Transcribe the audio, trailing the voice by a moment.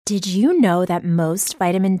Did you know that most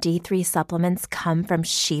vitamin D3 supplements come from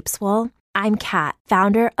sheep's wool? I'm Kat,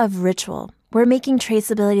 founder of Ritual. We're making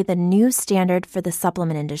traceability the new standard for the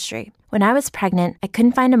supplement industry. When I was pregnant, I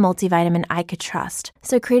couldn't find a multivitamin I could trust,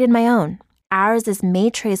 so I created my own. Ours is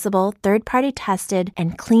made traceable, third-party tested,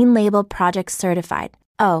 and clean label project certified.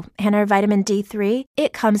 Oh, and our vitamin D3,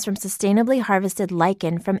 it comes from sustainably harvested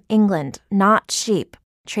lichen from England, not sheep.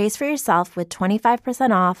 Trace for yourself with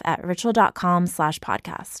 25% off at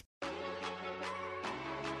ritual.com/podcast.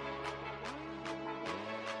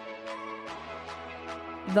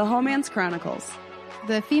 The Homance Chronicles.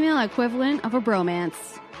 The female equivalent of a bromance.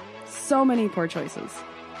 So many poor choices.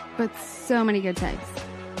 But so many good times.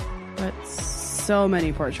 But so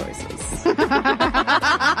many poor choices. I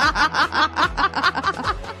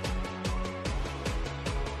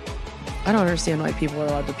don't understand why people are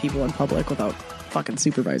allowed to people in public without fucking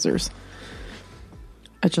supervisors.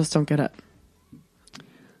 I just don't get it.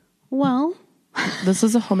 Well, this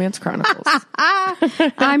is a Homance Chronicles.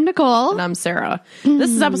 I'm Nicole. And I'm Sarah. This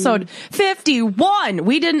is episode 51.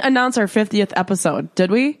 We didn't announce our 50th episode,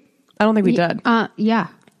 did we? I don't think we did. Yeah.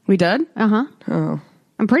 We did? Uh-huh. Oh.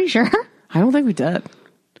 I'm pretty sure. I don't think we did.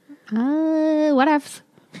 Whatevs.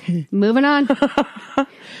 Moving on.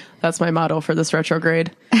 That's my motto for this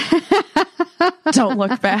retrograde. Don't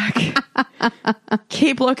look back.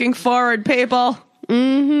 Keep looking forward, people.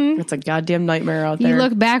 Mm-hmm. It's a goddamn nightmare out there. You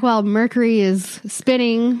look back while Mercury is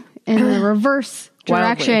spinning in the reverse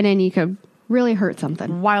direction, Wildly. and you could really hurt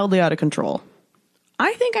something. Wildly out of control.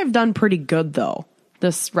 I think I've done pretty good, though,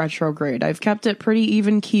 this retrograde. I've kept it pretty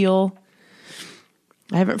even keel.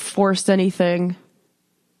 I haven't forced anything.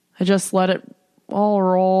 I just let it all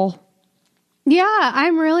roll. Yeah,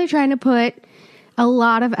 I'm really trying to put a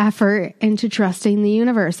lot of effort into trusting the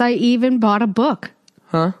universe. I even bought a book.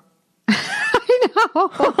 Huh? I know.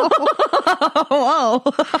 Whoa.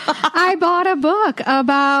 I bought a book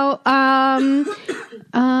about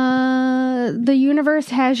the universe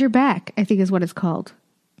has your back, I think is what it's called.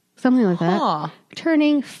 Something like that. Huh.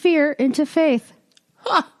 Turning fear into faith.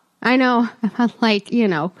 Huh. I know. I'm on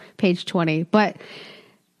page 20, but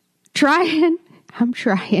trying. I'm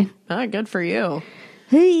trying. Good for you.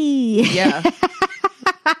 Hey. Yeah.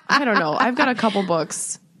 I don't know. I've got a couple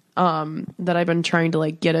books that I've been trying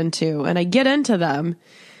to get into, and I get into them,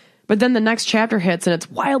 but then the next chapter hits and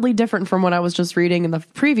it's wildly different from what I was just reading in the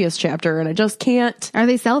previous chapter, and I just can't. Are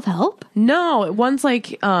they self-help? No, one's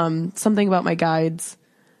something about my guides,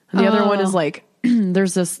 and the other one is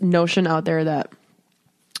there's this notion out there that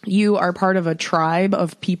you are part of a tribe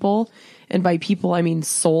of people, and by people I mean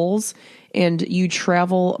souls, and you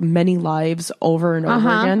travel many lives over and over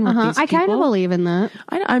again with these people. I kind of believe in that.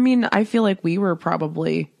 I mean, I feel like we were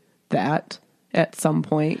probably that at some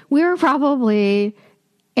point. We were probably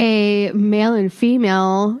a male and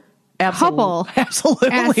female couple.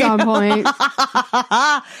 Absolutely. At some point.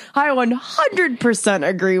 I 100%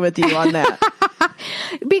 agree with you on that.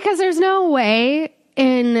 Because there's no way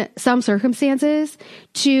in some circumstances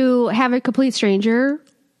to have a complete stranger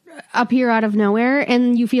appear out of nowhere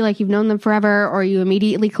and you feel like you've known them forever, or you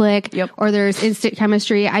immediately click, or there's instant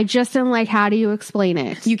chemistry. I just am like, how do you explain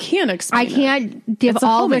it? You can't explain it. I can't give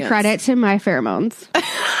all the credit to my pheromones.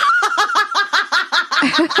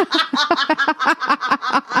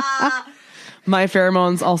 My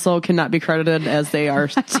pheromones also cannot be credited, as they are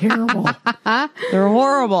terrible. They're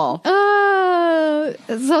horrible.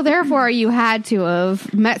 So therefore you had to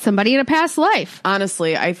have met somebody in a past life.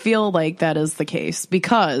 Honestly, I feel like that is the case,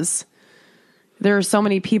 because there are so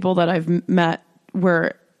many people that I've met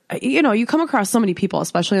where, you come across so many people,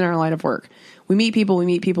 especially in our line of work. We meet people,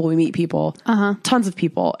 tons of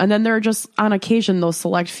people. And then there are just, on occasion, those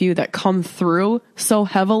select few that come through so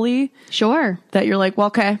heavily. Sure. That you're like, well,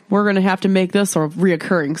 okay, we're going to have to make this a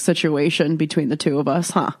reoccurring situation between the two of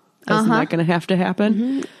us, huh? Isn't that going to have to happen?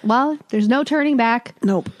 Mm-hmm. Well, there's no turning back.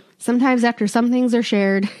 Nope. Sometimes after some things are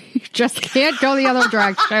shared, you just can't go the other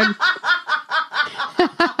direction.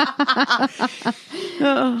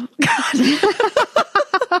 Oh, God.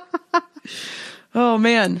 Oh,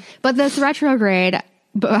 man. But this retrograde,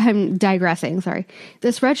 I'm digressing, sorry.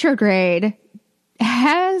 This retrograde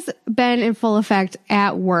has been in full effect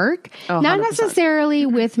at work. Oh, not 100%. Necessarily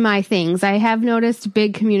with my things. I have noticed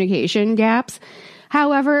big communication gaps.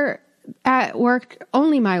 However, at work,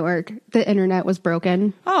 only my work, the internet was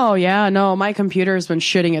broken. Oh, yeah. No, my computer has been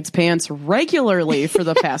shitting its pants regularly for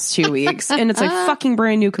the past 2 weeks. And it's a fucking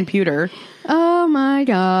brand new computer. Oh, my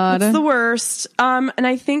God. It's the worst. And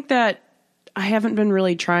I think that I haven't been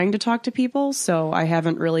really trying to talk to people, so I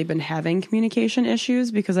haven't really been having communication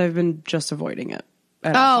issues because I've been just avoiding it.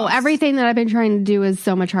 Oh, everything that I've been trying to do is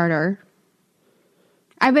so much harder.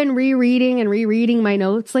 I've been rereading my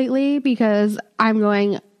notes lately because I'm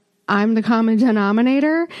the common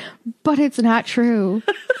denominator, but it's not true.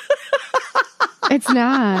 It's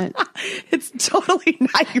not. It's totally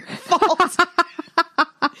not your fault.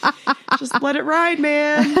 Just let it ride,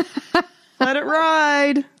 man. Let it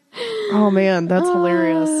ride. Oh, man, that's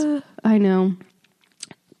hilarious. I know.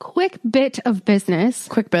 Quick bit of business.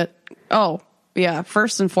 Quick bit. Oh, yeah.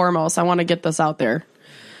 First and foremost, I want to get this out there.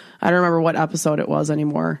 I don't remember what episode it was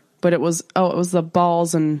anymore, but it was the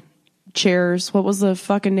balls and chairs. What was the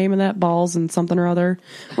fucking name of that? Balls and something or other.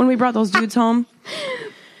 When we brought those dudes home.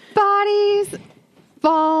 Bodies,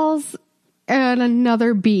 balls, and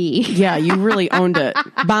another B. Yeah, you really owned it.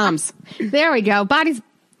 Bombs. There we go. Bodies,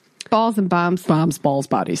 balls, and bombs. Bombs, balls,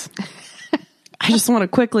 bodies. I just want to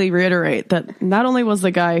quickly reiterate that not only was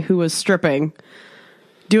the guy who was stripping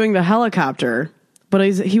doing the helicopter, but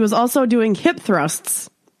he was also doing hip thrusts.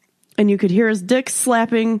 And you could hear his dick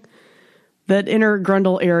slapping that inner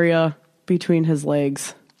grundle area between his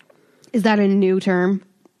legs. Is that a new term?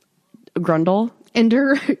 Grundle?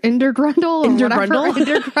 Intergrundle? Intergrundle?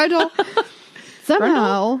 Intergrundle.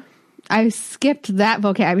 Somehow, I skipped that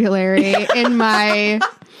vocabulary in my,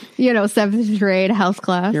 7th grade health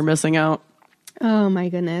class. You're missing out. Oh, my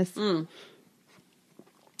goodness. I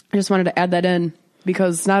just wanted to add that in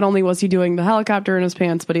because not only was he doing the helicopter in his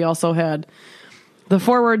pants, but he also had the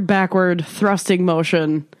forward-backward thrusting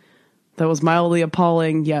motion that was mildly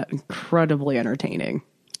appalling, yet incredibly entertaining.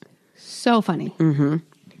 So funny. Mm-hmm.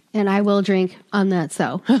 And I will drink on that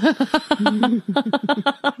so.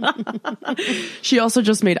 She also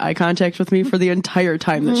just made eye contact with me for the entire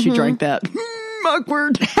time that she drank that.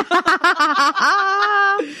 Awkward.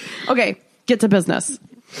 Okay, get to business.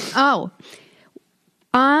 Oh.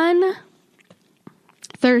 On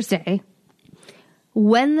Thursday,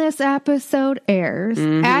 when this episode airs,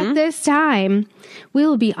 at this time, we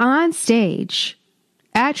will be on stage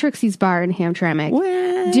at Trixie's Bar in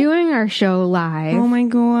Hamtramck doing our show live. Oh my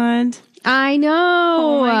God. I know.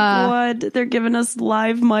 Oh my God. They're giving us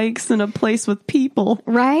live mics in a place with people.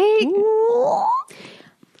 Right? Ooh.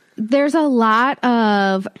 There's a lot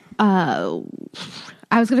of, I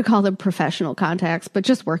was going to call them professional contacts, but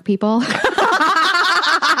just work people.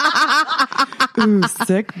 Ooh,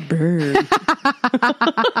 sick bird.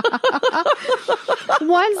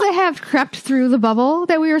 Ones that have crept through the bubble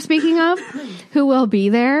that we were speaking of, who will be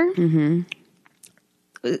there. Mm-hmm.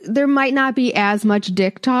 There might not be as much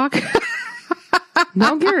dick talk.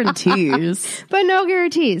 No guarantees. But no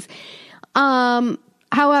guarantees.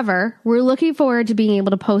 However, we're looking forward to being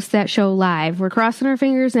able to post that show live. We're crossing our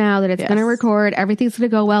fingers now that it's going to record. Everything's going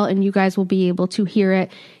to go well, and you guys will be able to hear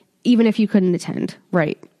it, even if you couldn't attend.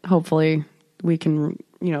 Right. Hopefully we can,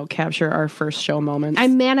 capture our first show moments.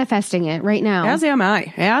 I'm manifesting it right now. As am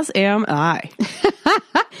I.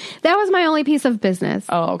 That was my only piece of business.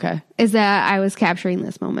 Oh, okay. Is that I was capturing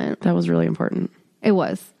this moment. That was really important. It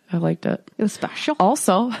was. I liked it. It was special.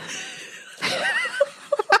 Also,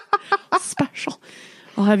 special.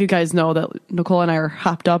 I'll have you guys know that Nicole and I are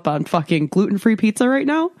hopped up on fucking gluten-free pizza right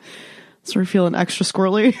now. So we're feeling extra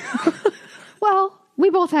squirrely. Well,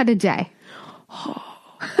 we both had a day.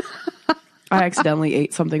 I accidentally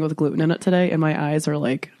ate something with gluten in it today, and my eyes are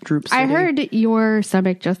like droop city. I heard your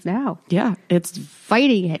stomach just now. Yeah, it's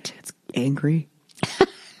fighting it. It's angry.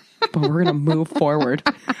 But we're going to move forward.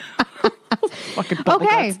 Fucking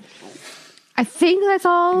okay. I think that's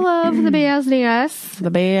all of the business.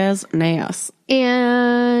 The business.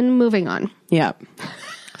 And moving on. Yeah.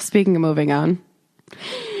 Speaking of moving on,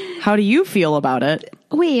 how do you feel about it?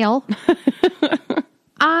 Well,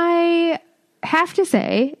 I have to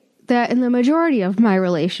say that in the majority of my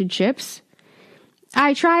relationships,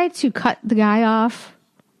 I try to cut the guy off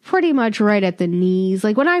pretty much right at the knees.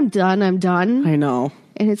 Like when I'm done, I'm done. I know.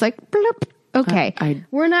 And it's like, bloop. Okay,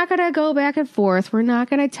 we're not going to go back and forth. We're not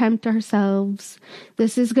going to tempt ourselves.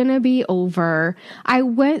 This is going to be over. I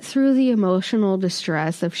went through the emotional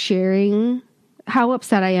distress of sharing how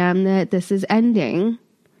upset I am that this is ending.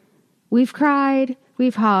 We've cried.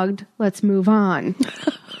 We've hugged. Let's move on.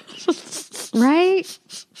 Right?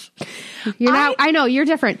 I know, you're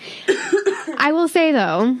different. I will say,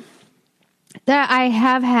 though, that I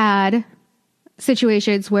have had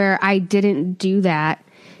situations where I didn't do that.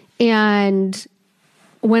 And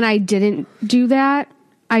when I didn't do that,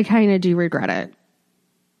 I kind of do regret it.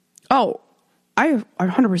 Oh, I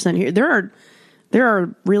 100% hear. There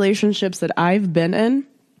are relationships that I've been in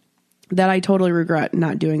that I totally regret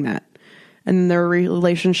not doing that. And there are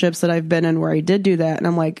relationships that I've been in where I did do that. And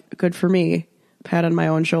I'm like, good for me. Pat on my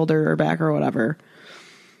own shoulder or back or whatever.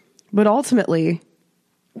 But ultimately,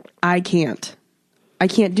 I can't. I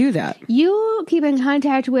can't do that. You keep in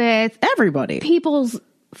contact with Everybody. people's,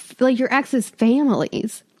 like your ex's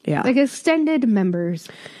families. Yeah. Like extended members.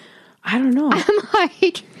 I don't know. I'm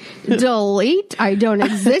like, delete. I don't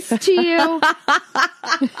exist to you.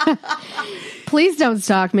 Please don't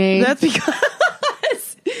stalk me. That's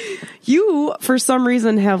because you, for some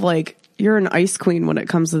reason, have like, you're an ice queen when it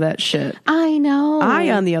comes to that shit. I know. I,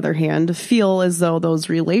 on the other hand, feel as though those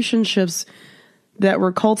relationships that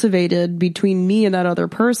were cultivated between me and that other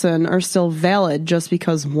person are still valid just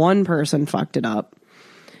because one person fucked it up.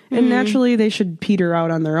 And naturally, they should peter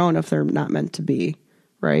out on their own if they're not meant to be,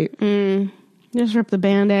 right? Just rip the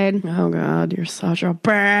Band-Aid. Oh, God, you're such a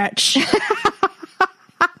bitch.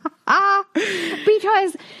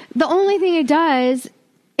 Because the only thing it does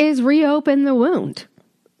is reopen the wound.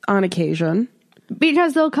 On occasion.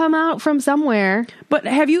 Because they'll come out from somewhere. But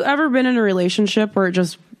have you ever been in a relationship where it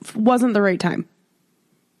just wasn't the right time?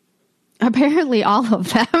 Apparently all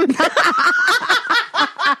of them.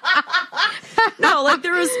 No, like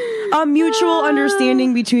there was a mutual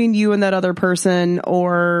understanding between you and that other person,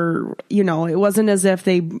 or, you know, it wasn't as if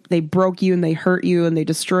they broke you and they hurt you and they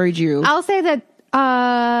destroyed you. I'll say that,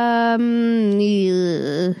 No.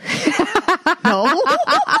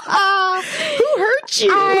 Who hurt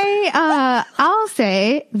you? I'll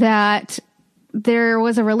say that there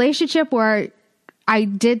was a relationship where I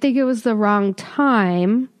did think it was the wrong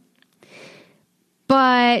time,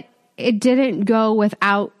 but it didn't go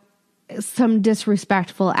without some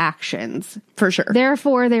disrespectful actions. For sure.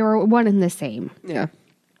 Therefore, they were one and the same. Yeah.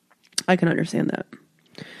 I can understand that.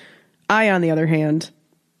 I, on the other hand,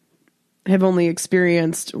 have only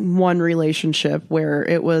experienced one relationship where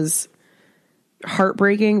it was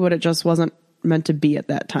heartbreaking, but it just wasn't meant to be at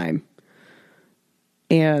that time.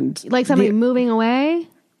 And Like somebody moving away,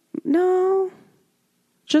 no,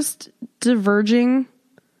 just diverging.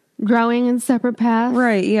 growing in separate paths.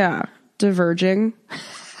 Right, yeah. Diverging.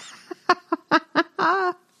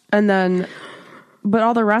 And then, but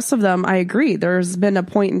all the rest of them, I agree. There's been a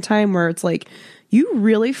point in time where it's like, you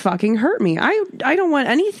really fucking hurt me. I don't want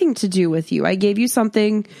anything to do with you. I gave you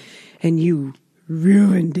something and you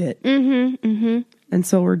ruined it. And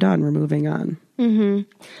so we're done. We're moving on.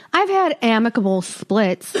 I've had amicable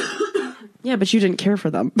splits. Yeah, but you didn't care for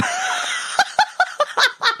them.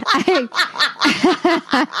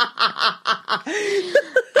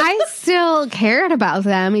 I still cared about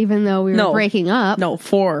them even though we were breaking up. No,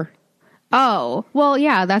 4. Oh, well,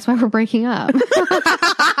 yeah, that's why we're breaking up.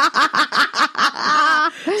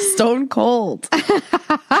 Stone cold. I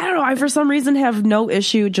don't know. I, for some reason, have no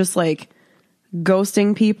issue just like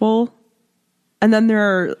ghosting people. And then there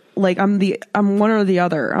are like, I'm one or the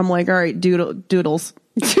other. I'm like, all right, doodles. Doodles.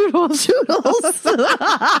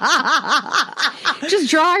 Just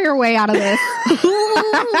draw your way out of this.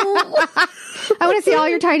 I want to see all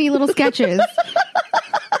your tiny little sketches.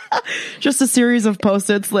 Just a series of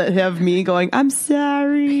Post-its that have me going, I'm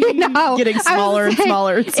sorry. No, getting smaller and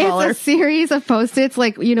smaller and smaller. It's a series of Post-its,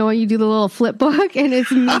 like, you know, when you do the little flip book, and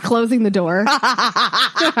it's me closing the door.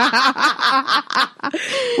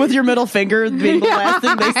 With your middle finger being the last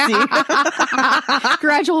thing they see.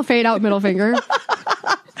 Gradual fade out middle finger.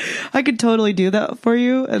 I could totally do that for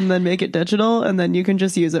you and then make it digital, and then you can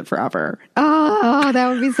just use it forever. Oh, that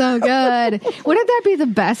would be so good. Wouldn't that be the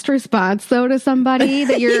best response though to somebody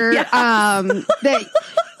that you're Yes.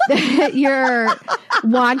 that you're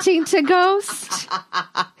wanting to ghost?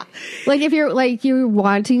 Like if you're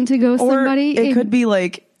wanting to ghost Or somebody, it could be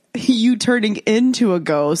like you turning into a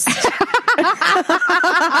ghost.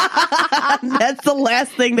 That's the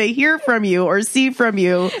last thing they hear from you or see from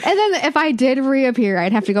you. and then if I did reappear,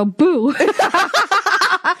 I'd have to go boo.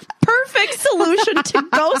 Perfect solution to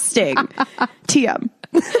ghosting. TM.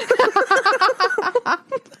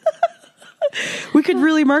 We could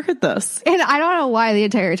really market this. And I don't know why the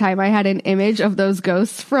entire time I had an image of those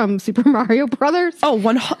ghosts from Super Mario Brothers. Oh,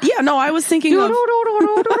 yeah, no, I was thinking of...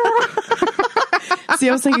 See,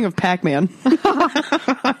 I was thinking of Pac-Man.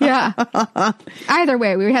 Yeah. Either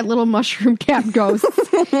way, we had little mushroom cap ghosts,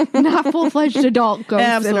 not full-fledged adult ghosts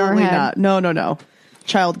Absolutely in our head. not. No.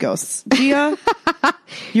 Child ghosts. Gia,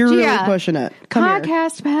 you're really pushing it. Come here.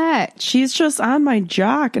 Podcast pet. She's just on my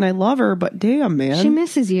jock, and I love her, but damn, man. She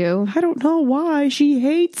misses you. I don't know why. She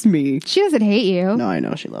hates me. She doesn't hate you. No, I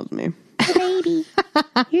know she loves me. Baby.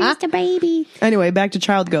 You're just a baby. Anyway, back to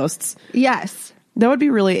child ghosts. Yes. That would be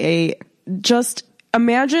really just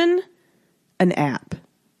imagine an app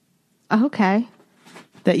Okay.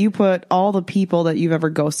 that you put all the people that you've ever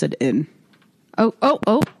ghosted in.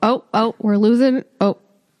 Oh, we're losing. Oh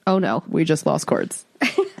no. We just lost cords.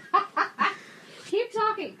 Keep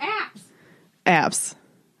talking. Apps. Apps.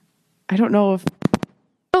 I don't know if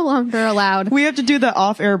no longer allowed. We have to do the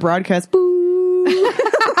off-air broadcast. Boo.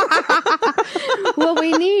 What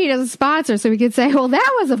we need is a sponsor so we could say, well,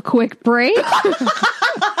 that was a quick break.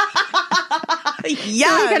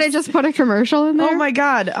 Yeah. We could have just put a commercial in there. Oh my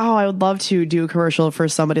God. Oh, I would love to do a commercial for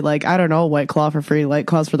somebody like, I don't know, White Claw for free. White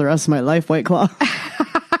Claws for the rest of my life. White Claw.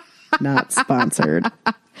 Not sponsored.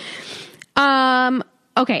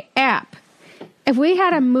 Okay, app. If we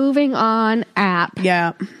had a moving on app.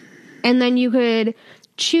 Yeah. And then you could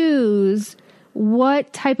choose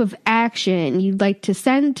what type of action you'd like to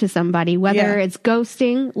send to somebody, whether it's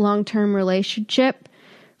ghosting, long-term relationship,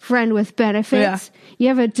 friend with benefits. Yeah. You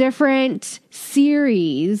have a different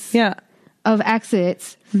series of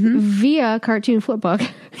exits via Cartoon Flipbook.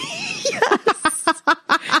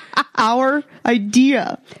 Our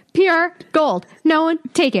idea. Pure gold. No one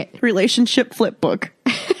take it. Relationship flipbook.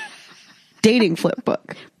 Dating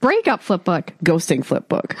flipbook. Breakup Flipbook. Ghosting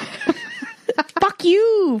flipbook. Fuck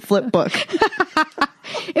you flipbook.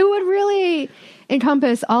 It would really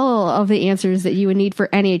encompass all of the answers that you would need for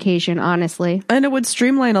any occasion, honestly. And it would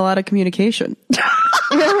streamline a lot of communication. It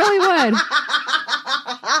really would.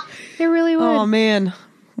 It really would. Oh man.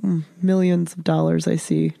 Millions of dollars I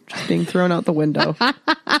see just being thrown out the window.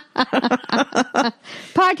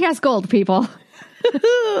 Podcast gold, people.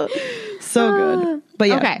 So good. But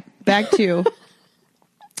yeah, okay. back to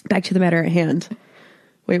the matter at hand.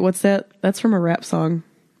 Wait, what's that? That's from a rap song.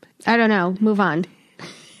 I don't know. Move on.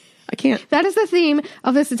 I can't. That is the theme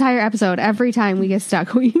of this entire episode. Every time we get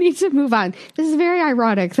stuck, we need to move on. This is very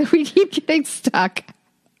ironic that we keep getting stuck.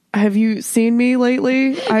 Have you seen me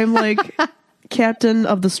lately? I'm like captain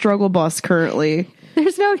of the struggle bus currently.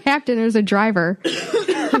 There's no captain. There's a driver.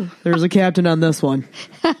 There's a captain on this one.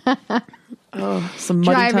 Oh, some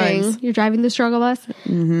muddy times. You're driving the struggle bus?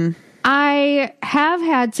 Mm-hmm. I have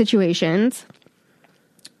had situations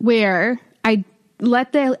where I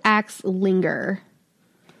let the acts linger.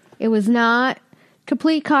 It was not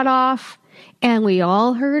complete cutoff, and we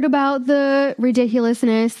all heard about the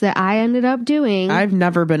ridiculousness that I ended up doing. I've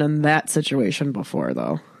never been in that situation before,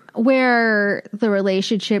 though. Where the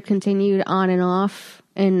relationship continued on and off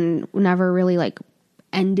and never really like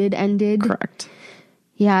ended. Correct.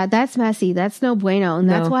 Yeah, that's messy. That's no bueno. And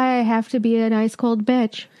that's why I have to be a nice cold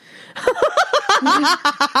bitch.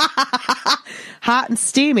 Hot and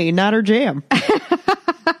steamy, not her jam.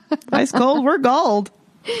 Ice cold, we're gold.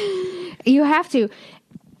 You have to.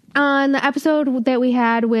 On the episode that we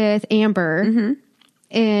had with Amber,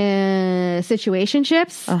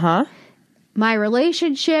 situationships, my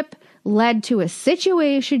relationship led to a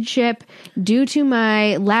situationship due to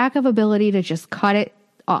my lack of ability to just cut it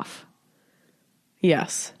off.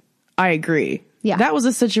 Yes, I agree. Yeah. That was a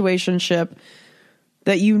situationship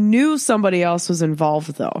that you knew somebody else was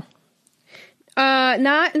involved, though.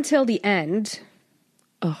 Not until the end.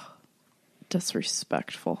 Ugh.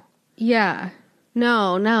 Disrespectful. Yeah.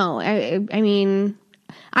 No. I mean,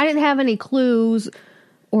 I didn't have any clues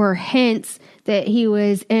or hints that he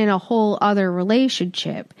was in a whole other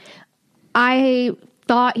relationship. I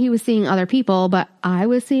thought he was seeing other people, but I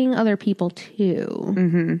was seeing other people too.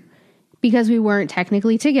 Mm-hmm. Because we weren't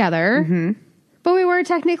technically together, but we weren't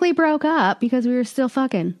technically broke up because we were still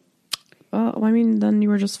fucking. Well, I mean, then you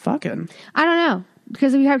were just fucking. I don't know.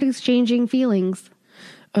 Because we kept exchanging feelings.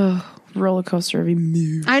 Ugh. Roller coaster of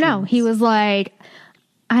emotions. I know. He was like,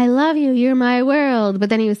 I love you. You're my world. But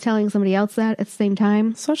then he was telling somebody else that at the same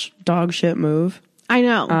time. Such dog shit move. I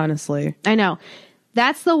know. Honestly. I know.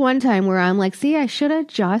 That's the one time where I'm like, see, I should have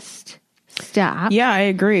just stopped. Yeah, I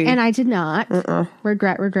agree. And I did not.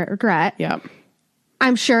 Regret. Yeah.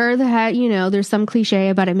 I'm sure that, there's some cliche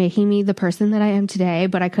about it making me the person that I am today,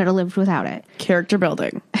 but I could have lived without it. Character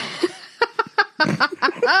building.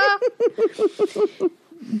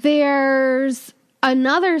 There's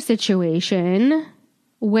another situation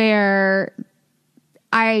where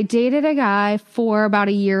I dated a guy for about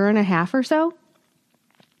a year and a half or so.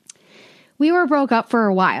 We were broke up for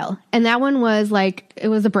a while, and that one was like, it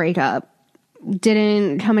was a breakup.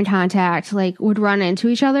 Didn't come in contact, like would run into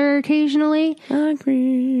each other occasionally.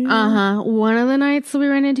 Agree. One of the nights we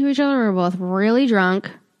ran into each other, we were both really drunk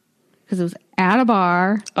because it was at a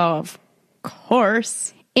bar. Of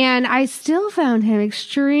course. And I still found him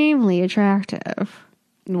extremely attractive.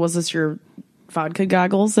 Was this your vodka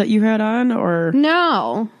goggles that you had on, or?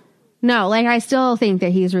 No, like I still think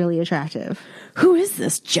that he's really attractive. Who is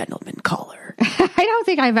this gentleman caller? I don't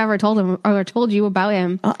think I've ever told him or told you about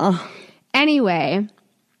him. Anyway,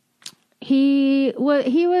 he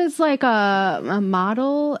was like a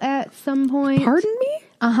model at some point. Pardon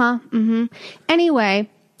me? Anyway,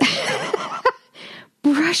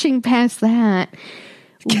 brushing past that,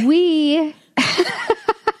 we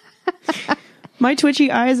My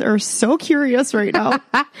twitchy eyes are so curious right now.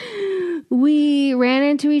 We ran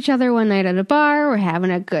into each other one night at a bar. We're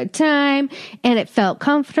having a good time and it felt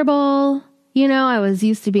comfortable. You know, I was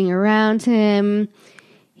used to being around him.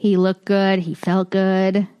 He looked good. He felt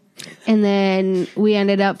good. And then we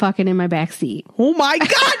ended up fucking in my back seat. Oh my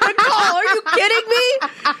God, Nicole, are you kidding me?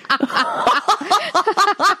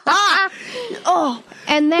 Oh.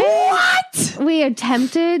 And then What? we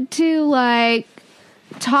attempted to like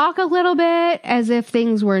talk a little bit as if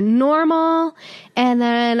things were normal. And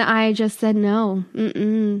then I just said, no,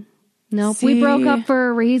 nope. We broke up for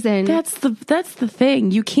a reason. That's the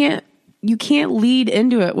thing. You can't lead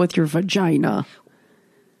into it with your vagina.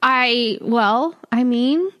 I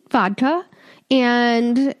mean, vodka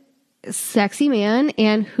and sexy man,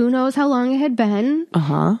 and who knows how long it had been.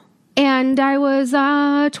 Uh-huh. And I was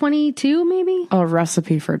 22, maybe. A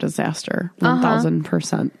recipe for disaster.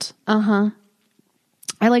 1000%. Uh-huh.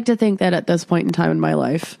 I like to think that at this point in time in my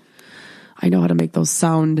life, I know how to make those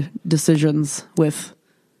sound decisions with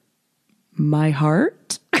my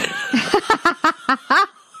heart,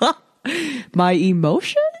 my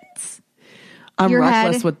emotions. I'm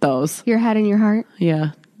reckless with those. Your head and your heart.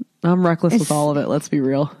 Yeah. I'm reckless with all of it. Let's be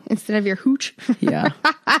real. Instead of your hooch. Yeah.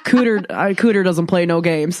 Cooter doesn't play no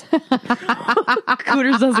games.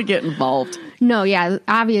 Cooter doesn't get involved. No, yeah.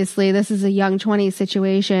 Obviously, this is a young 20s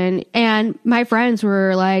situation. And my friends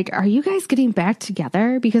were like, are you guys getting back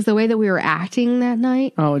together? Because the way that we were acting that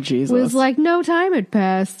night Oh, Jesus. was like no time had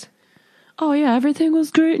passed. Oh, yeah. Everything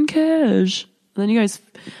was great and cash. And then you guys,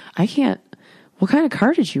 what kind of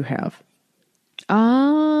car did you have?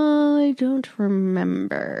 I don't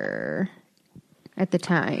remember at the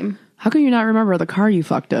time. How can you not remember the car you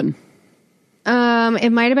fucked in?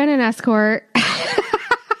 It might have been an Escort.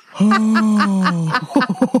 I'm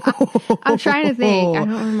trying to think. I don't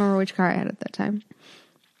remember which car I had at that time.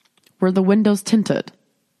 Were the windows tinted?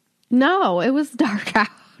 No, it was dark out.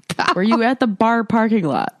 Were you at the bar parking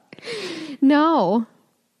lot? No.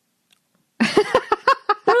 Where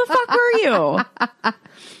the fuck were you?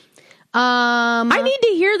 I need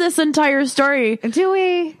to hear this entire story. Do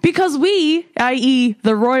we? Because we, i.e.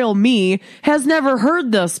 the royal me, has never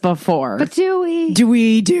heard this before. But do we? Do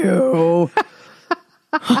we do?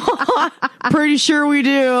 Pretty sure we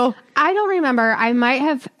do. I don't remember. I might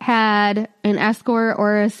have had an Escort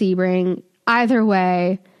or a Sebring. Either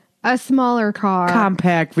way, a smaller car.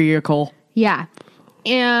 Compact vehicle. Yeah.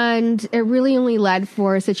 And it really only led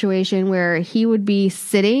for a situation where he would be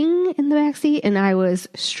sitting in the backseat and I was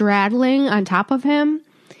straddling on top of him.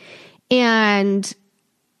 And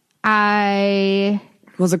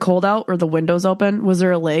Was it cold out? Were the windows open? Was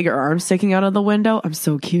there a leg or arm sticking out of the window? I'm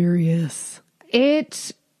so curious.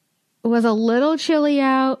 It was a little chilly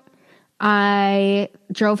out. I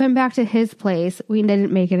drove him back to his place. We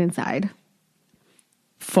didn't make it inside.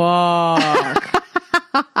 Fuck.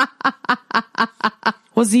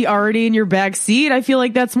 Was he already in your back seat? I feel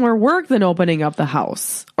like that's more work than opening up the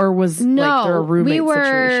house. Or was like there a roommate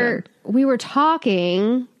situation? We were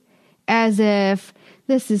talking as if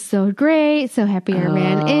this is so great, so happy I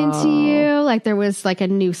ran into you. Like there was like a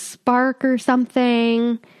new spark or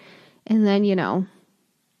something. And then,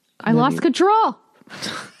 I lost control.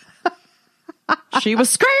 She was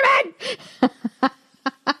screaming.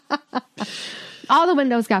 All the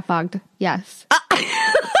windows got fogged. Yes.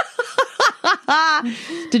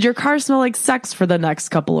 Did your car smell like sex for the next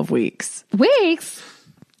couple of weeks? Weeks?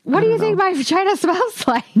 What do you think my vagina smells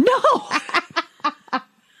like? No.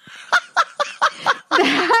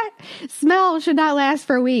 That smell should not last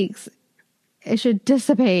for weeks. It should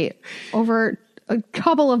dissipate over a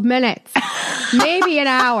couple of minutes, maybe an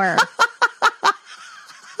hour.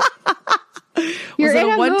 Was it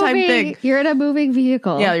a one-time thing? You're in a moving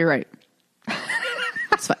vehicle. Yeah, you're right.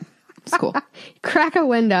 It's fine. It's cool. Crack a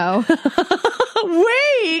window.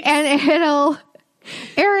 Wait! And it'll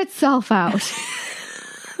air itself out.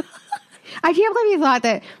 I can't believe you thought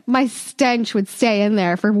that my stench would stay in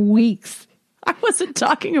there for weeks. I wasn't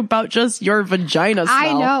talking about just your vagina smell.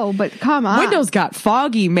 I know, but come on. Windows got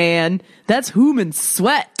foggy, man. That's human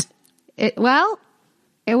sweat. It was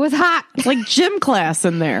hot. It's like gym class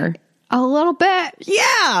in there. A little bit.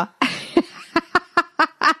 Yeah.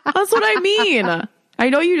 That's what I mean. I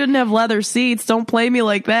know you didn't have leather seats. Don't play me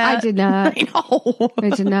like that. I did not. I know. I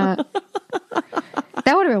did not.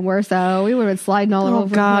 That would have been worse, though. We would have been sliding all over Oh,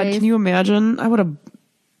 God. the place. Can you imagine? I would have...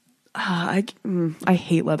 I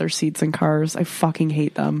hate leather seats in cars. I fucking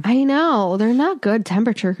hate them. I know. They're not good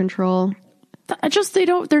temperature control.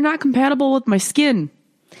 They're not compatible with my skin.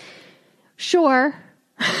 Sure.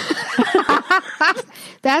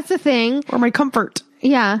 That's the thing. Or my comfort.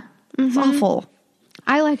 Yeah. It's awful.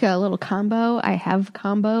 I like a little combo. I have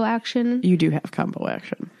combo action. You do have combo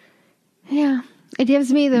action. Yeah. It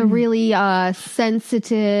gives me the really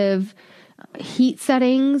sensitive heat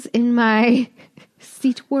settings in my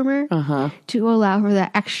seat warmer to allow for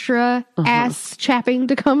the extra ass chapping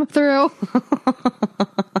to come through.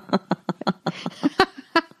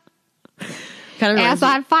 Ass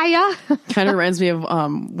on fire. Kind of reminds me of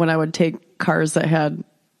when I would take cars that had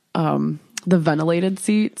the ventilated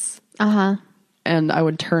seats. And I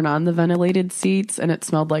would turn on the ventilated seats and it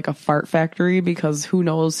smelled like a fart factory because who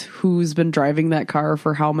knows who's been driving that car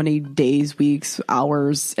for how many days, weeks,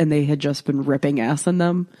 hours, and they had just been ripping ass in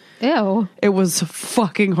them. Ew. It was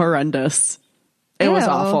fucking horrendous. It was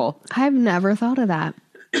awful. I've never thought of that.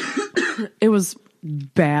 It was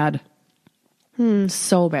bad.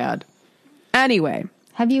 So bad. Anyway.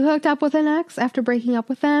 Have you hooked up with an ex after breaking up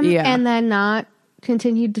with them? Yeah. And then not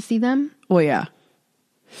continued to see them? Well, yeah.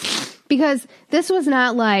 Because this was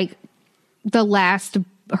not like the last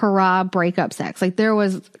hurrah breakup sex. Like there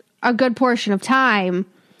was a good portion of time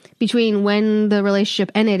between when the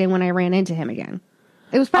relationship ended and when I ran into him again.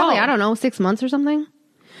 It was probably, I don't know, 6 months or something.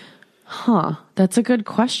 Huh. That's a good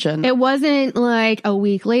question. It wasn't like a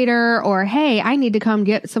week later or, hey, I need to come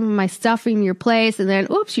get some of my stuff from your place. And then,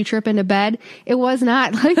 oops, you trip into bed. It was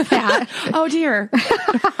not like that. Oh, dear.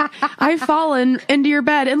 I've fallen into your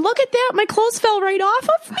bed. And look at that. My clothes fell right off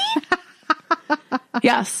of me.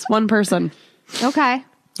 Yes. One person. Okay.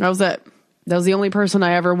 That was it. That was the only person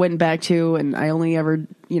I ever went back to. And I only ever,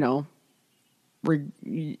 yeah.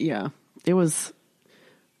 It was...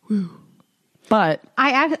 Whew. But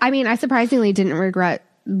I mean, I surprisingly didn't regret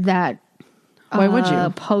that. Why would you?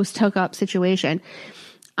 Post hookup situation.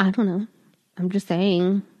 I don't know. I'm just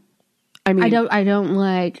saying. I mean, I don't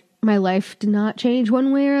like, my life did not change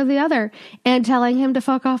one way or the other. And telling him to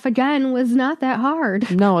fuck off again was not that hard.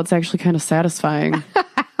 No, it's actually kind of satisfying.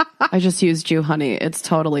 I just used you, honey. It's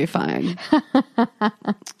totally fine.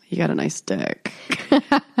 You got a nice dick.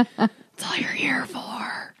 That's all you're here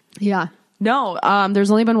for. Yeah. No, there's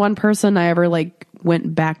only been one person I ever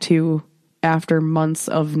went back to after months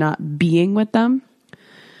of not being with them.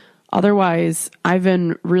 Otherwise, I've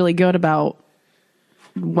been really good about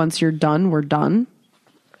once you're done, we're done.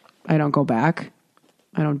 I don't go back.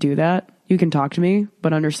 I don't do that. You can talk to me,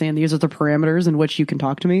 but understand these are the parameters in which you can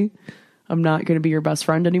talk to me. I'm not going to be your best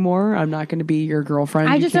friend anymore. I'm not going to be your girlfriend.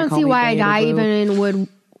 I just don't see why a guy even would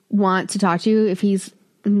want to talk to you if he's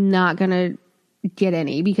not going to get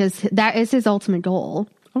any, because that is his ultimate goal.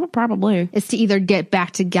 Oh, probably is to either get back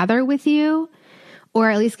together with you or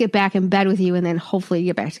at least get back in bed with you and then hopefully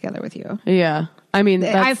get back together with you. Yeah. I mean,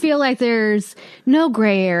 I feel like there's no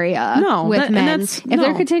gray area with men. If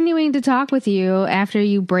they're continuing to talk with you after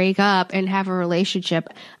you break up and have a relationship,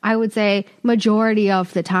 I would say majority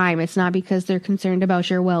of the time it's not because they're concerned about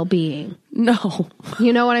your well-being. No.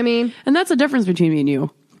 You know what I mean? And that's the difference between me and you.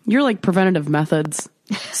 You're like preventative methods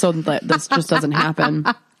so that this just doesn't happen.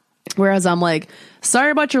 Whereas I'm like,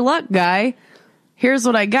 sorry about your luck, guy. Here's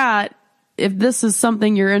what I got. If this is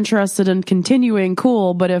something you're interested in continuing,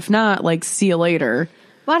 cool. But if not, see you later.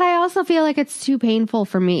 But I also feel like it's too painful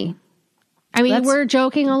for me. I mean, we're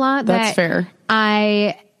joking a lot. That's fair.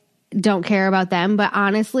 I don't care about them. But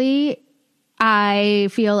honestly, I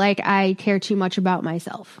feel like I care too much about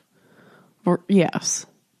myself. Yes.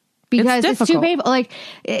 Because it's too painful.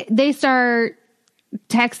 They start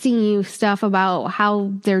texting you stuff about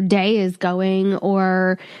how their day is going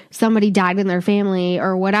or somebody died in their family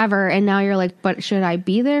or whatever. And now you're like, but should I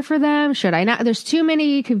be there for them? Should I not? There's too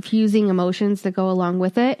many confusing emotions that go along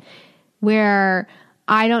with it where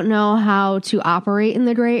I don't know how to operate in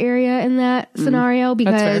the gray area in that scenario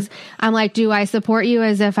because I'm like, do I support you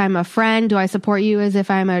as if I'm a friend? Do I support you as if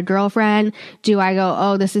I'm a girlfriend? Do I go,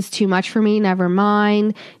 oh, this is too much for me? Never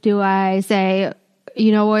mind. Do I say,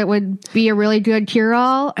 you know what would be a really good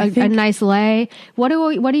cure-all? A nice lay. What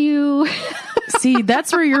do you see?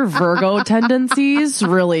 That's where your Virgo tendencies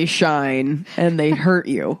really shine, and they hurt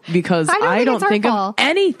you because I don't think of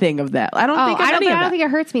anything of that. I don't think of any of that. I don't think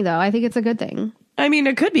it hurts me though. I think it's a good thing. I mean,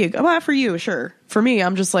 it could be. Well, for you, sure. For me,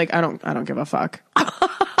 I'm just like, I don't give a fuck. I'm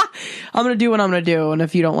gonna do what I'm gonna do, and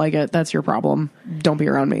if you don't like it, that's your problem. Don't be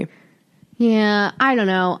around me. Yeah, I don't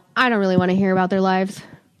know. I don't really want to hear about their lives.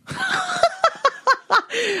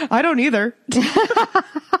 I don't either.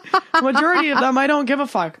 Majority of them I don't give a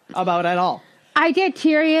fuck about at all. I get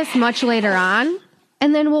curious much later on,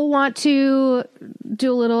 and then we'll want to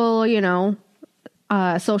do a little,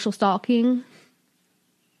 social stalking.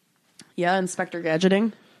 Yeah, Inspector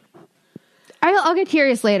Gadgeting. I'll get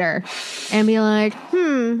curious later and be like,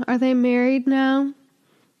 are they married now?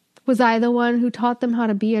 Was I the one who taught them how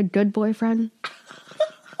to be a good boyfriend?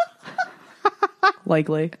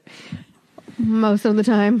 Likely. Most of the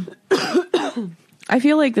time. I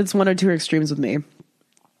feel like it's one or two extremes with me.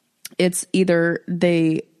 It's either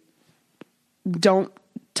they don't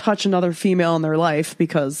touch another female in their life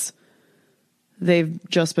because they've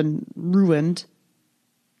just been ruined,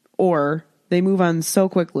 or they move on so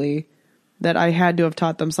quickly that I had to have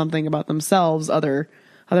taught them something about themselves.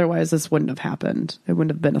 Otherwise this wouldn't have happened. It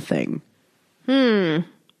wouldn't have been a thing.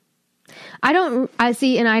 I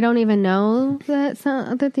don't even know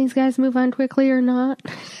that these guys move on quickly or not.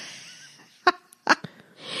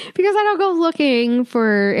 Because I don't go looking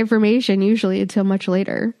for information usually until much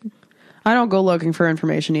later. I don't go looking for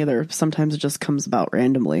information either. Sometimes it just comes about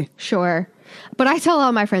randomly. Sure. But I tell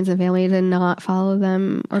all my friends and family to not follow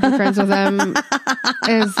them or be friends with them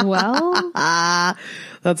as well.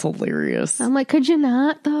 That's hilarious. I'm like, could you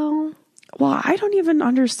not though? Well, I don't even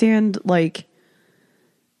understand, like,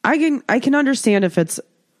 I can understand if it's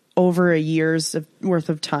over a year's worth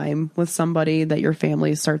of time with somebody that your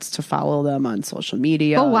family starts to follow them on social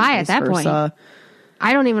media. But why at that point?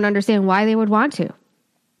 I don't even understand why they would want to.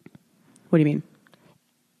 What do you mean?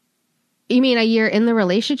 You mean a year in the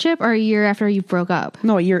relationship or a year after you broke up?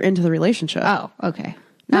 No, a year into the relationship. Oh, okay.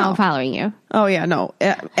 Now I'm following you. Oh, yeah, no.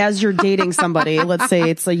 As you're dating somebody, let's say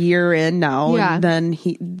it's a year in now, and then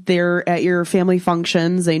they're at your family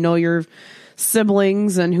functions. They know your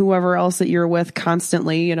siblings and whoever else that you're with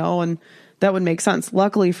constantly, you know, and that would make sense.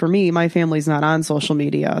 Luckily for me, my family's not on social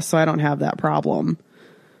media, so I don't have that problem.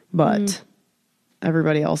 But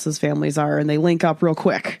everybody else's families are, and they link up real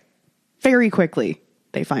quick. Very quickly,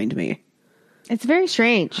 they find me. It's very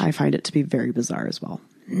strange. I find it to be very bizarre as well.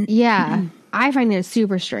 Yeah, I find it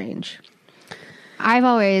super strange. I've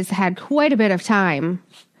always had quite a bit of time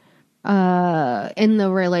in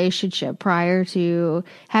the relationship prior to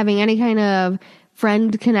having any kind of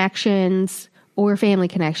friend connections or family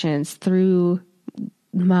connections through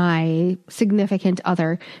my significant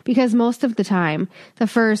other, because most of the time, the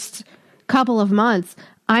first couple of months,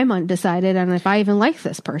 I'm undecided on if I even like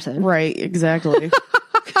this person. Right, exactly.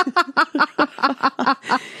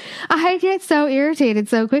 I get so irritated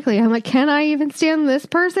so quickly. I'm like, can I even stand this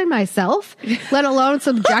person myself, let alone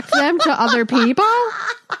subject them to other people?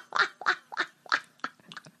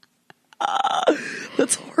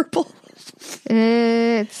 That's horrible.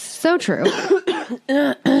 It's so true.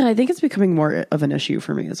 I think it's becoming more of an issue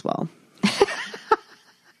for me as well.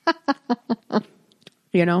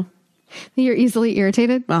 You know? You're easily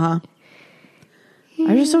irritated? Uh-huh.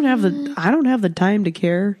 Yeah. I just don't have the time to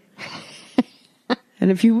care. And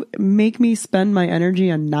if you make me spend my energy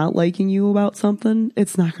on not liking you about something,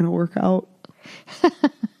 it's not going to work out.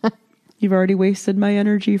 You've already wasted my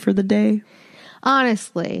energy for the day.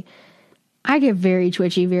 Honestly, I get very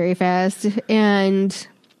twitchy very fast. And,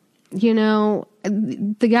 you know,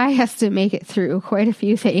 the guy has to make it through quite a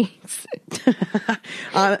few things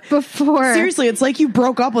before. Seriously, it's like you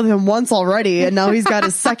broke up with him once already and now he's got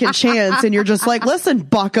his second chance and you're just like, listen,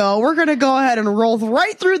 bucko, we're going to go ahead and roll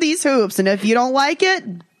right through these hoops. And if you don't like it,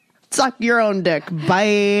 suck your own dick.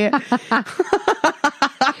 Bye.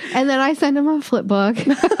 And then I send him a flip book.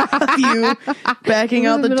 You backing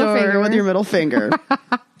out the door with your middle finger.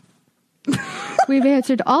 We've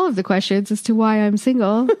answered all of the questions as to why I'm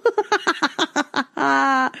single.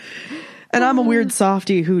 And I'm a weird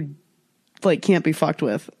softie who like can't be fucked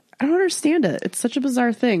with. I don't understand it. It's such a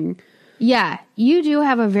bizarre thing. Yeah, you do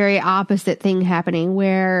have a very opposite thing happening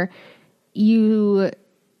where you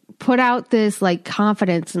put out this like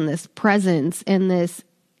confidence and this presence and this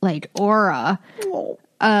like aura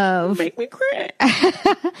of make me cry.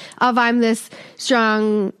 of I'm this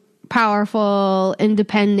strong, powerful,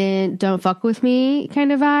 independent, don't fuck with me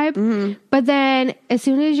kind of vibe. Mm-hmm. But then as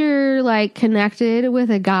soon as you're like connected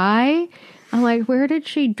with a guy, I'm like, where did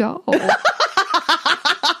she go? Because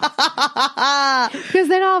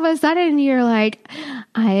then all of a sudden you're like,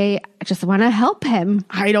 I just want to help him.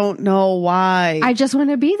 I don't know why. I just want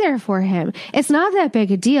to be there for him. It's not that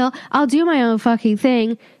big a deal. I'll do my own fucking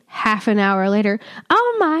thing. Half an hour later,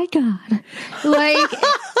 oh my God. Like,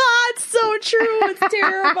 it's so true. It's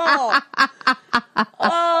terrible.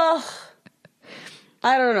 Oh,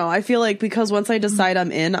 I don't know. I feel like because once I decide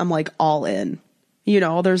I'm in, I'm like all in. You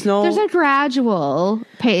know, there's a gradual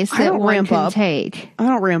pace that one can take. I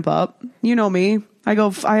don't ramp up. You know me. I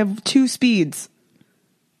have two speeds.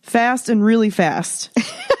 Fast and really fast.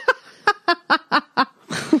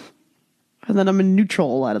 And then I'm in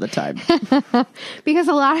neutral a lot of the time. Because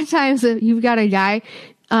a lot of times if you've got a guy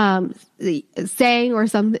saying or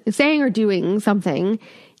doing something,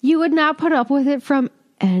 you would not put up with it from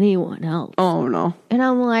anyone else. Oh, no. And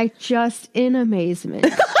I'm like, just in amazement.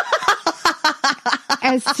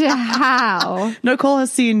 as to how, Nicole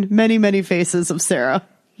has seen many, many faces of Sarah.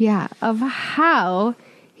 of how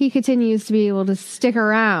he continues to be able to stick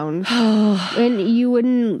around and you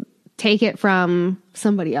wouldn't take it from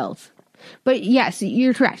somebody else. But yes,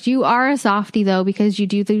 you're correct. You are a softie though, because you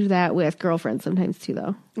do that with girlfriends sometimes too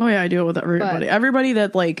though. Oh yeah, I do it with everybody. Everybody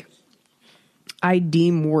that like I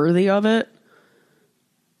deem worthy of it.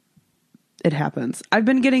 It happens. I've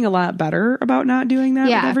been getting a lot better about not doing that.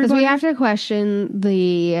 Yeah, with because everybody. we have to question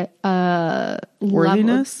the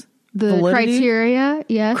Worthiness, the validity? criteria.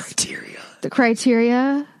 Yes, Criteria. the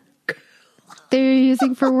criteria they're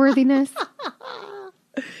using for worthiness.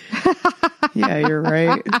 Yeah, you're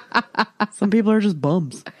right. Some people are just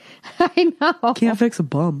bums. I know. Can't fix a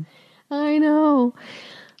bum. I know.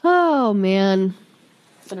 Oh man,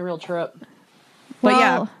 It's been a real trip. But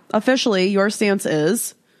yeah, Well- officially, your stance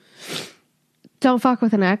is don't fuck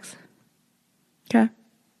with an ex. okay.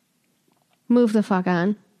 Move the fuck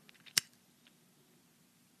on.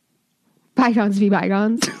 Bygones be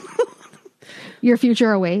bygones. Your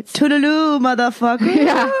future awaits. Toodaloo, motherfucker.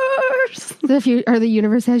 Yeah. The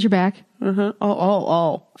universe has your back. Uh-huh.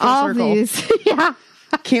 Oh. Full All circle. these. Yeah.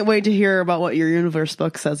 Can't wait to hear about what your universe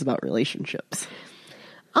book says about relationships.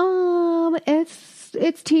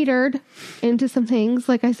 It's teetered into some things.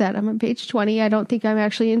 Like I said, I'm on page 20. I don't think I'm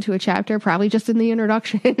actually into a chapter, probably just in the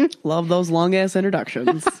introduction. Love those long ass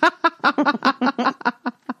introductions.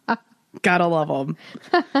 Gotta love them.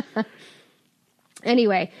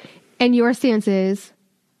 Anyway, and your stance is,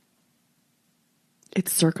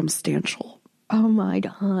 It's circumstantial. oh my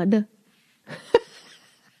God.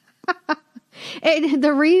 And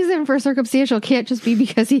the reason for circumstantial can't just be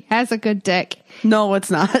because he has a good dick. No, it's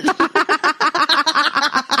not.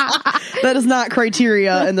 That is not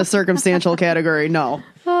criteria in the circumstantial category. No.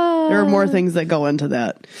 There are more things that go into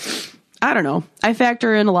that. I don't know. I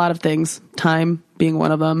factor in a lot of things. Time being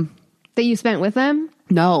one of them. That you spent with them,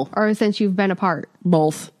 No. or since you've been apart?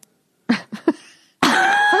 Both. First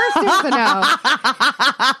it's a no.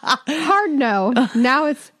 Hard no. Now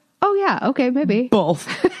it's, oh yeah, okay, maybe. Both.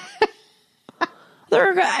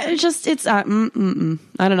 It's I don't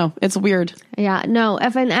know. It's weird. Yeah, no,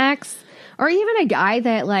 if an ex, or even a guy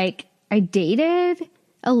that like I dated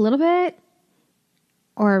a little bit,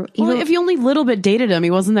 or even, Well, if you only little bit dated him,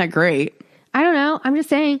 he wasn't that great. I don't know. I'm just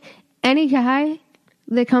saying, any guy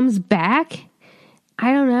that comes back,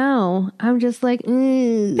 I don't know. I'm just like,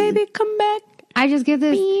 Baby, come back. I just get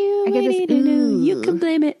this. I get this. You can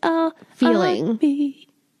blame it all feeling. on me.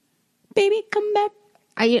 Baby, come back.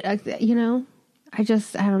 I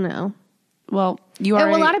don't know. Well, you are.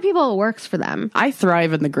 And a lot of people, it works for them. I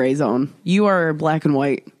thrive in the gray zone. You are black and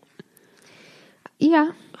white.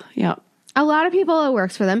 Yeah. Yeah. A lot of people, it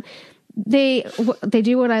works for them. They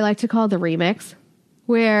do what I like to call the remix,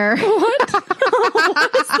 where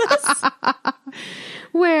what is this?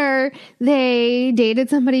 Where they dated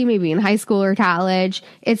somebody maybe in high school or college.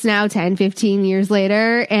 It's now 10, 15 years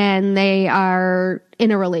later, and they are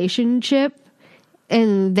in a relationship,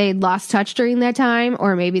 and they lost touch during that time,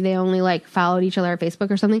 or maybe they only like followed each other on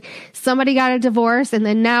Facebook or something. Somebody got a divorce, and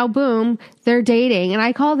then now, boom, they're dating. And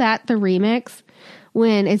I call that the remix,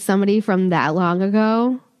 when it's somebody from that long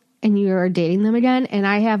ago and you are dating them again. And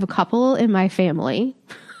I have a couple in my family.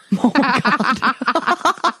 Oh my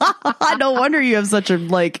God. No wonder you have such a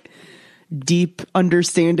like deep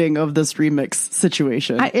understanding of this remix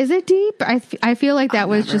situation. Is it deep? I feel like that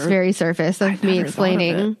was just very surface of me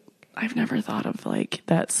explaining. I've never thought of like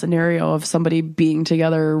that scenario of somebody being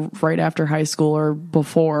together right after high school or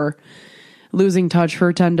before, losing touch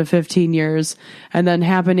for 10 to 15 years, and then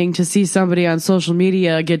happening to see somebody on social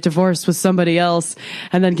media get divorced with somebody else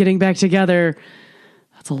and then getting back together.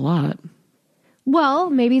 That's a lot. Well,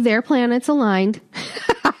 maybe their planets aligned.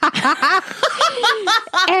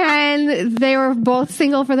 And they were both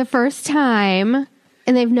single for the first time,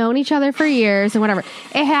 and they've known each other for years and whatever.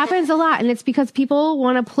 It happens a lot, and it's because people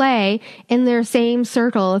want to play in their same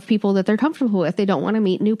circle of people that they're comfortable with. They don't want to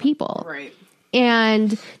meet new people. Right.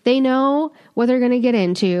 And they know what they're going to get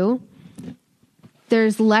into.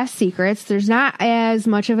 There's less secrets. There's not as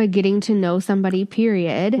much of a getting to know somebody,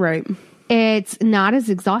 period. Right. It's not as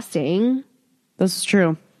exhausting. This is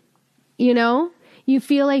true. You know? You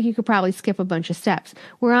feel like you could probably skip a bunch of steps.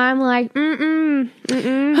 Where I'm like, honey,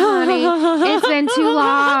 it's been too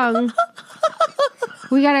long.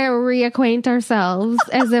 We got to reacquaint ourselves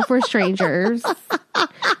as if we're strangers.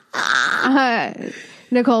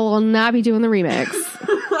 Nicole will not be doing the remix.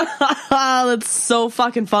 That's so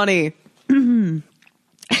fucking funny. You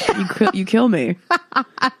kill me.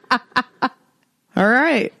 All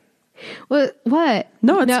right. What?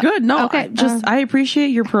 No, it's good. No, okay. I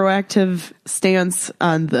appreciate your proactive stance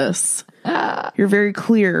on this. You're very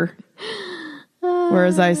clear.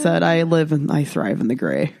 Whereas I said, I thrive in the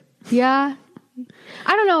gray. Yeah.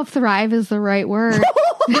 I don't know if thrive is the right word.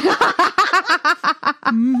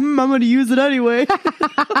 I'm going to use it anyway.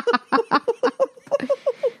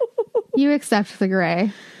 You accept the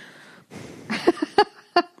gray.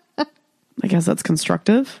 I guess that's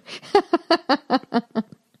constructive.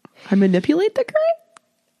 I manipulate the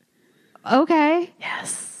gray? Okay.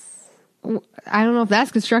 Yes. I don't know if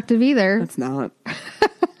that's constructive either. That's not.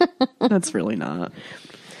 That's really not.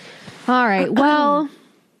 All right. Well,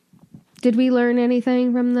 did we learn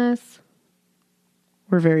anything from this?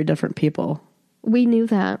 We're very different people. We knew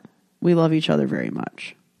that. We love each other very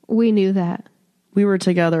much. We knew that. We were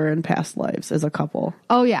together in past lives as a couple.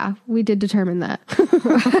 Oh, yeah. We did determine that.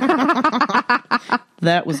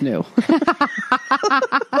 That was new.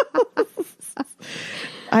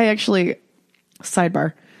 I actually,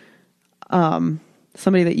 sidebar,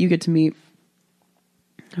 somebody that you get to meet,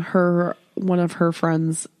 one of her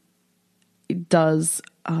friends does,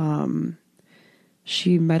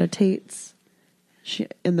 she meditates,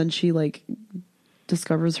 and then she like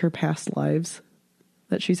discovers her past lives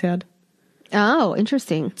that she's had. Oh,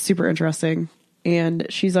 interesting. Super interesting. And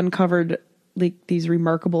she's uncovered like these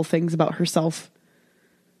remarkable things about herself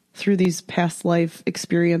through these past life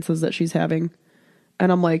experiences that she's having.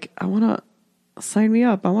 And I'm like, sign me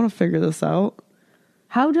up. I want to figure this out.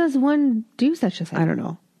 How does one do such a thing? I don't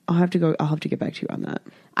know. I'll have to get back to you on that.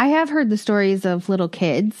 I have heard the stories of little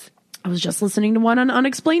kids. I was just listening to one on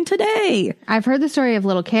Unexplained today. I've heard the story of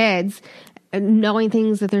little kids knowing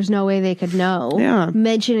things that there's no way they could know. Yeah.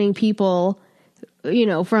 Mentioning people,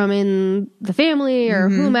 from in the family or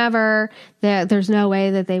whomever, that there's no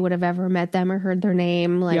way that they would have ever met them or heard their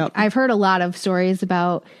name. Like, Yep. I've heard a lot of stories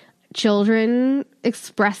about children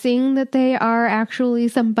expressing that they are actually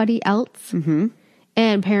somebody else. Mm-hmm.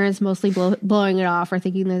 And parents mostly blowing it off or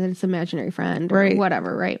thinking that it's an imaginary friend or Right.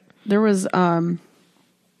 whatever, right? There was a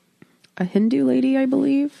Hindu lady, I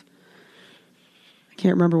believe. I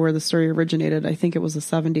can't remember where the story originated. I think it was the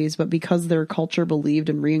 70s, but because their culture believed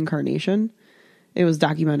in reincarnation, it was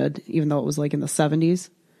documented, even though it was like in the 70s.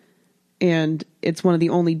 And it's one of the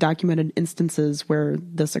only documented instances where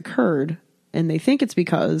this occurred. And they think it's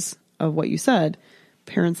because of what you said.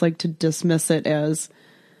 Parents like to dismiss it as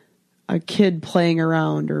a kid playing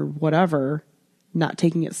around or whatever, not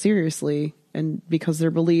taking it seriously. And because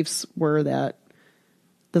their beliefs were that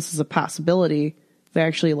this is a possibility, they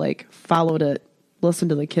actually like followed it, listened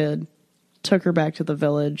to the kid, took her back to the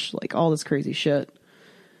village, like all this crazy shit.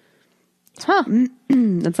 Huh.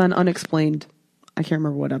 It's on Unexplained. I can't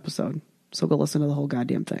remember what episode. So go listen to the whole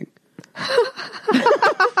goddamn thing.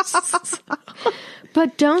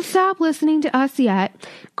 But don't stop listening to us yet.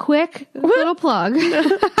 Quick little plug.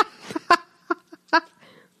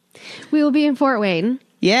 We will be in Fort Wayne.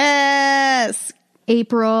 Yes!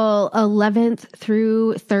 April 11th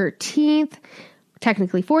through 13th.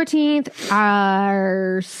 Technically 14th.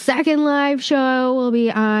 Our second live show will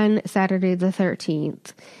be on Saturday the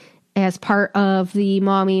 13th as part of the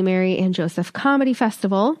Mommy, Mary, and Joseph Comedy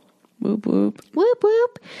Festival. Whoop, whoop. Whoop,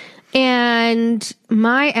 whoop. And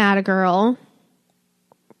my Attagirl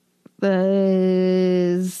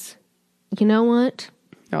is, you know what?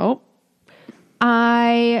 Oh.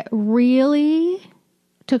 I really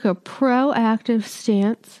took a proactive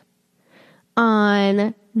stance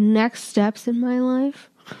on next steps in my life.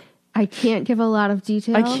 I can't give a lot of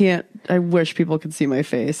detail. I can't. I wish people could see my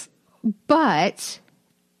face. But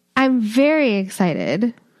I'm very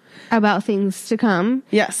excited about things to come.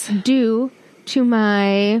 Yes. Due to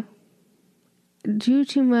my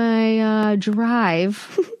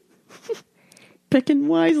drive. Picking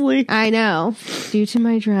wisely. I know. Due to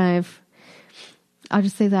my drive. I'll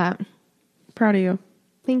just say that. Proud of you.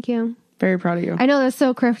 Thank you. Very proud of you. I know that's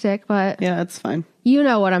so cryptic, but Yeah, it's fine. you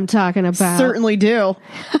know what I'm talking about. Certainly do.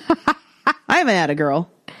 I'm an Attagirl.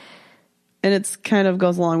 And it's kind of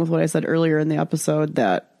goes along with what I said earlier in the episode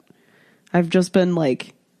that I've just been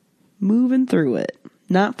like moving through it.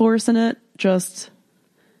 Not forcing it, just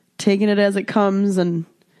taking it as it comes and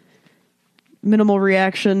minimal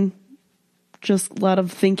reaction. Just a lot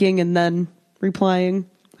of thinking and then replying.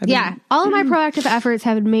 Yeah. All of my proactive efforts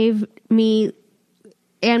have made me,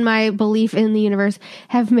 and my belief in the universe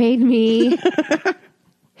have made me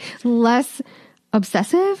less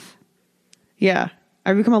obsessive. Yeah.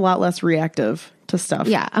 I've become a lot less reactive to stuff.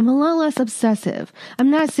 Yeah. I'm a lot less obsessive. I'm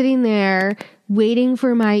not sitting there waiting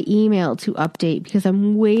for my email to update because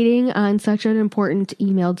I'm waiting on such an important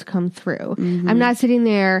email to come through. I'm not sitting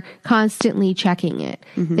there constantly checking it.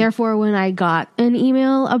 Therefore, when I got an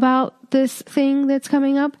email about this thing that's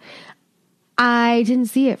coming up, I didn't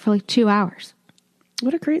see it for like 2 hours.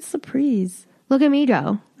 What a great surprise. Look at me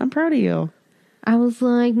go. I'm proud of you. I was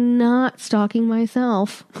like not stalking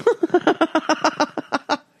myself.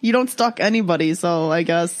 You don't stalk anybody, so I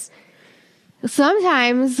guess.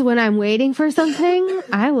 Sometimes when I'm waiting for something,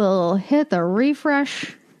 I will hit the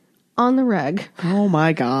refresh on the reg. Oh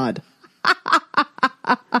my God.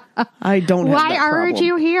 I don't have Why that aren't problem.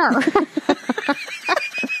 you here?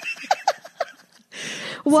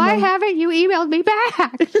 Why haven't you emailed me back?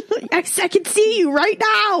 I can see you right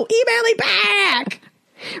now. Email me back.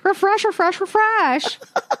 Refresh.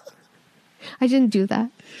 I didn't do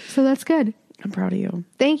that. So that's good. I'm proud of you.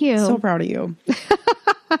 Thank you. So proud of you.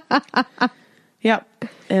 Yep.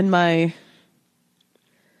 And my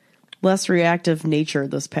less reactive nature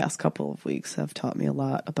this past couple of weeks have taught me a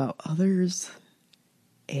lot about others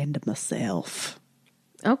and myself.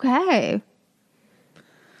 Okay.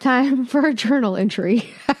 Time for a journal entry.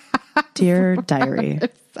 Dear diary,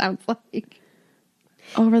 It sounds like.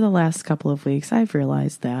 over the last couple of weeks, I've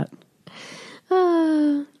realized that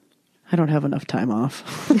I don't have enough time off.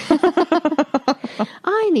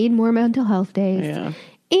 I need more mental health days. Yeah.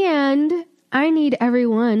 And I need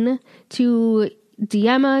everyone to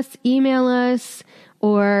DM us, email us,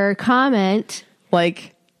 or comment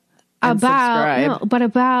Like, and subscribe.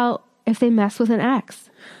 about if they mess with an ex.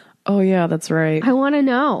 Oh, yeah, that's right. I want to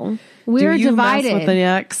know. We're Do you divided. mess with an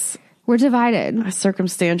ex? We're divided.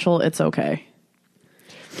 Circumstantial, it's okay.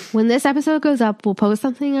 When this episode goes up, we'll post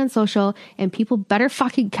something on social and people better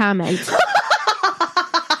fucking comment.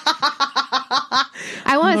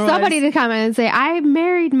 I want somebody to comment and say, I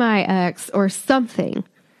married my ex or something.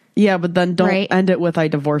 Yeah, but then don't Right. end it with I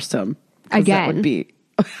divorced him. 'Cause Again. That would be...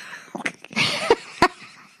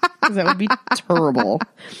 'Cause that would be terrible.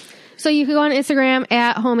 So you can go on Instagram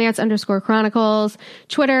at homance_chronicles,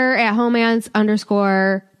 Twitter at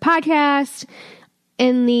homance_podcast,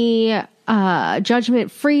 in the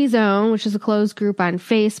Judgment Free Zone, which is a closed group on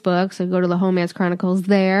Facebook. So go to the Homance Chronicles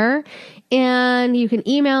there. And you can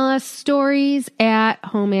email us stories at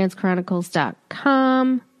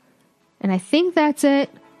homancechronicles.com. And I think that's it.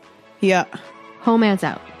 Yeah. Homance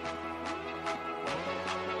out.